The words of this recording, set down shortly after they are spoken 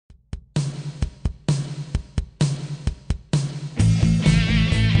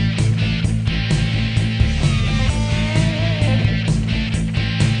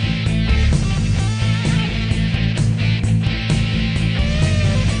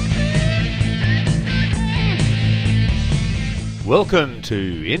Welcome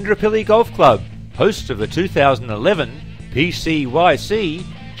to Indooroopilly Golf Club, host of the 2011 PCYC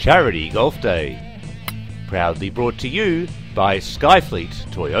Charity Golf Day. Proudly brought to you by Sci-Fleet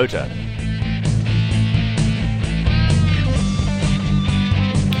Toyota.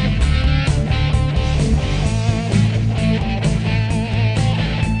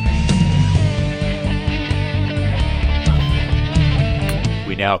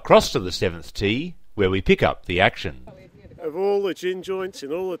 We now cross to the 7th tee, where we pick up the action. Of all the gin joints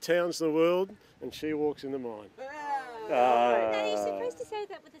in all the towns in the world, and she walks into mine. No, you're supposed to say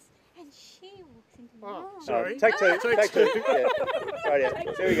that with this, and she walks into mine. Sorry. Take two. Yeah. Right, yeah.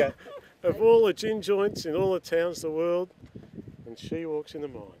 There we go. Of all the gin joints in all the towns in the world, and she walks into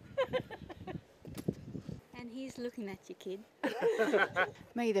mine. And he's looking at you, kid.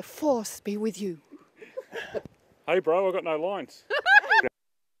 May the force be with you. Hey bro, I've got no lines.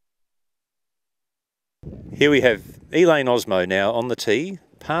 Here we have Elaine Osmo now on the tee.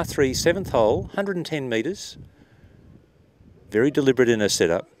 Par 3, 7th hole, 110 metres. Very deliberate in her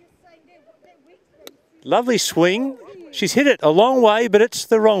setup. Lovely swing. She's hit it a long way, but it's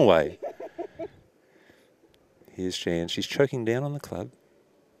the wrong way. Here's Jan. She's choking down on the club.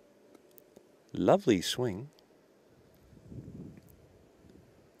 Lovely swing.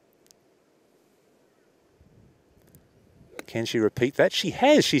 Can she repeat that? She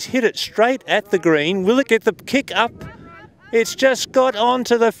has. She's hit it straight at the green. Will it get the kick up? It's just got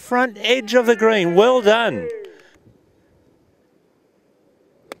onto the front edge of the green. Well done.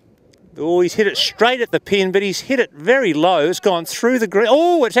 Oh, he's hit it straight at the pin, but he's hit it very low. It's gone through the green.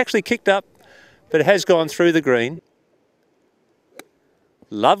 Oh, it's actually kicked up, but it has gone through the green.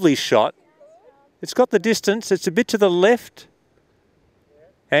 Lovely shot. It's got the distance. It's a bit to the left.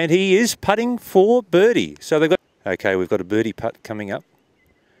 And he is putting for birdie. So they've got... Okay, we've got a birdie putt coming up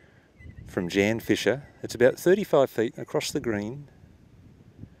from Jan Fisher. It's about 35 feet across the green.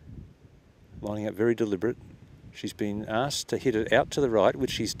 Lining up very deliberate. She's been asked to hit it out to the right, which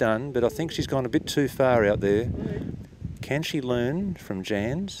she's done, but I think she's gone a bit too far out there. Can she learn from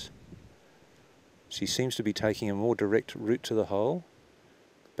Jan's? She seems to be taking a more direct route to the hole.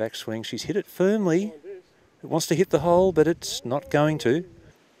 Backswing, she's hit it firmly. It wants to hit the hole, but it's not going to.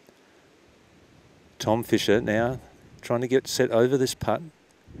 Tom Fisher now trying to get set over this putt.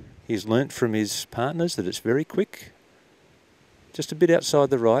 He's learnt from his partners that it's very quick, just a bit outside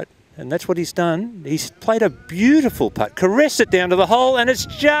the right, and that's what he's done. He's played a beautiful putt, caressed it down to the hole, and it's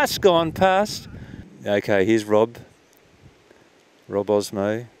just gone past. Okay, here's Rob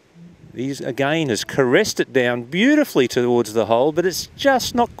Osmo. He's again has caressed it down beautifully towards the hole, but it's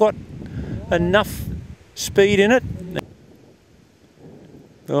just not got enough speed in it.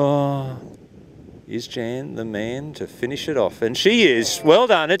 Oh. Is Jan the man to finish it off? And she is. Well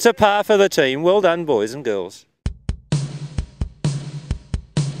done. It's a par for the team. Well done, boys and girls.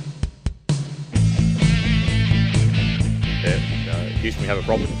 Houston have a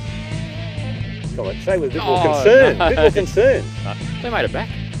problem. Come on, say with a bit more concern. No. A bit more concern. No, they made it back.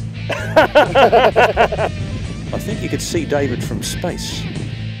 I think you could see David from space.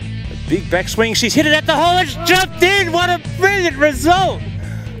 A big backswing. She's hit it at the hole. It's jumped in. What a brilliant result.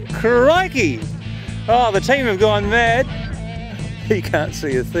 Crikey. Oh, the team have gone mad. He can't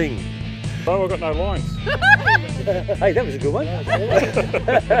see a thing. Bro, I've got no lines. Hey, that was a good one.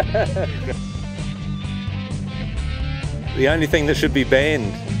 The only thing that should be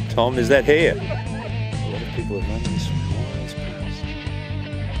banned, Tom, is that hair. A lot of people have run this miles past.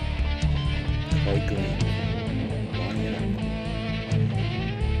 Clay green. Lining it up.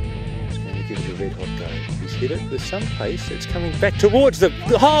 It's going to give it a red hot go. He's hit it with some pace. It's coming back towards the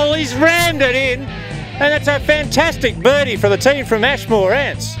hole. He's rammed it in. And it's a fantastic birdie for the team from Ashmore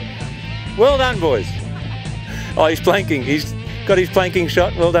Ants. Well done, boys. Oh, he's planking. He's got his planking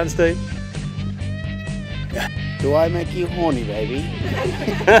shot. Well done, Steve. Do I make you horny, baby?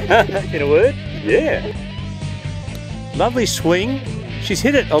 In a word? Yeah. Lovely swing. She's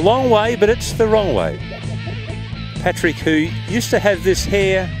hit it a long way, but it's the wrong way. Patrick, who used to have this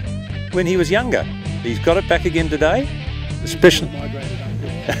hair when he was younger, he's got it back again today. Especially.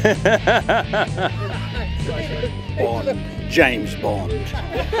 Bond. James Bond.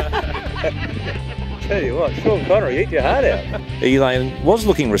 Tell you what, Sean Connery, eat your heart out. Elaine was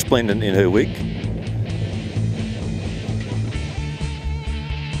looking resplendent in her wig.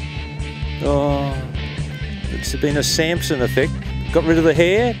 Oh, it's been a Samson effect. Got rid of the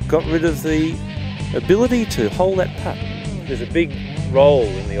hair, got rid of the ability to hold that putt. There's a big roll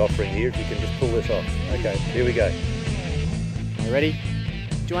in the offering here if you can just pull this off. Okay, here we go. You ready?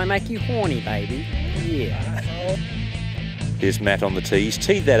 Do I make you horny, baby? Yeah. Here's Matt on the tee. He's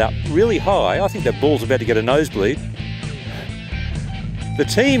teed that up really high. I think that ball's about to get a nosebleed. The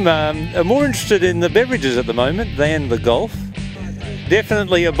team are more interested in the beverages at the moment than the golf.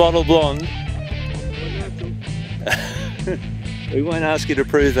 Definitely a bottle blonde. We won't ask you to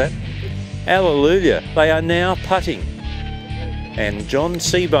prove that. Hallelujah. They are now putting. And John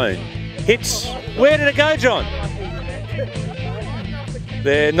Seabone hits. Where did it go, John?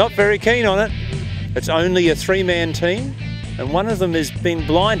 They're not very keen on it. It's only a three-man team, and one of them has been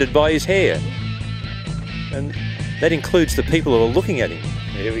blinded by his hair. And that includes the people who are looking at him.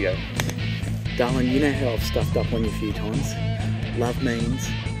 Here we go. Darling, you know how I've stuffed up on you a few times. Love means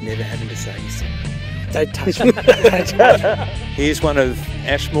never having to say so. Don't touch me. Here's one of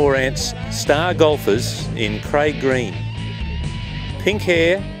Ashmore Ant's star golfers in Craig Green. Pink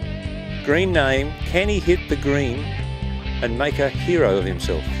hair, green name. Can he hit the green and make a hero of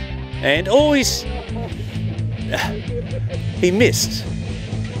himself? And always he missed.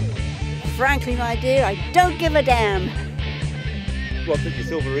 Frankly, my dear, I don't give a damn. What did your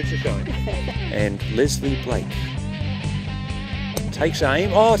silver ridge are showing? And Leslie Blake takes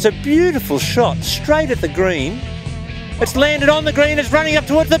aim. Oh, it's a beautiful shot, straight at the green. It's landed on the green, it's running up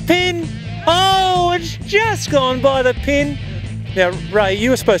towards the pin. Oh, it's just gone by the pin. Now, Ray,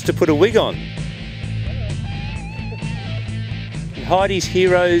 you were supposed to put a wig on. Heidi's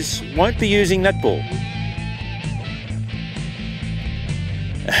heroes won't be using that ball.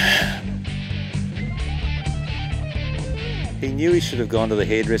 He knew he should have gone to the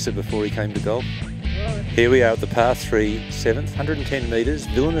hairdresser before he came to golf. Here we are at the par 3, 7th, 110 metres,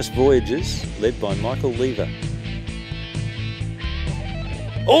 Villainous Voyages, led by Michael Lever.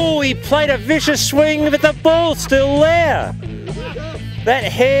 Oh, he played a vicious swing, but the ball's still there. That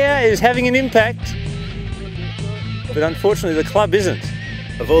hair is having an impact, but unfortunately the club isn't.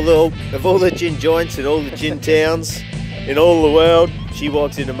 Of all the gin joints in all the gin towns in all the world, she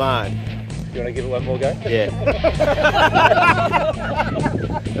walks into mine. You want to give it one more go? Yeah.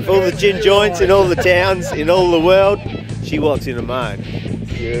 Of all the gin joints in all the towns in all the world, she walks into mine.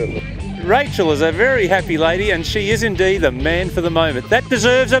 Beautiful. Rachel is a very happy lady, and she is indeed the man for the moment. That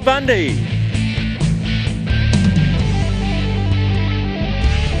deserves a Bundy.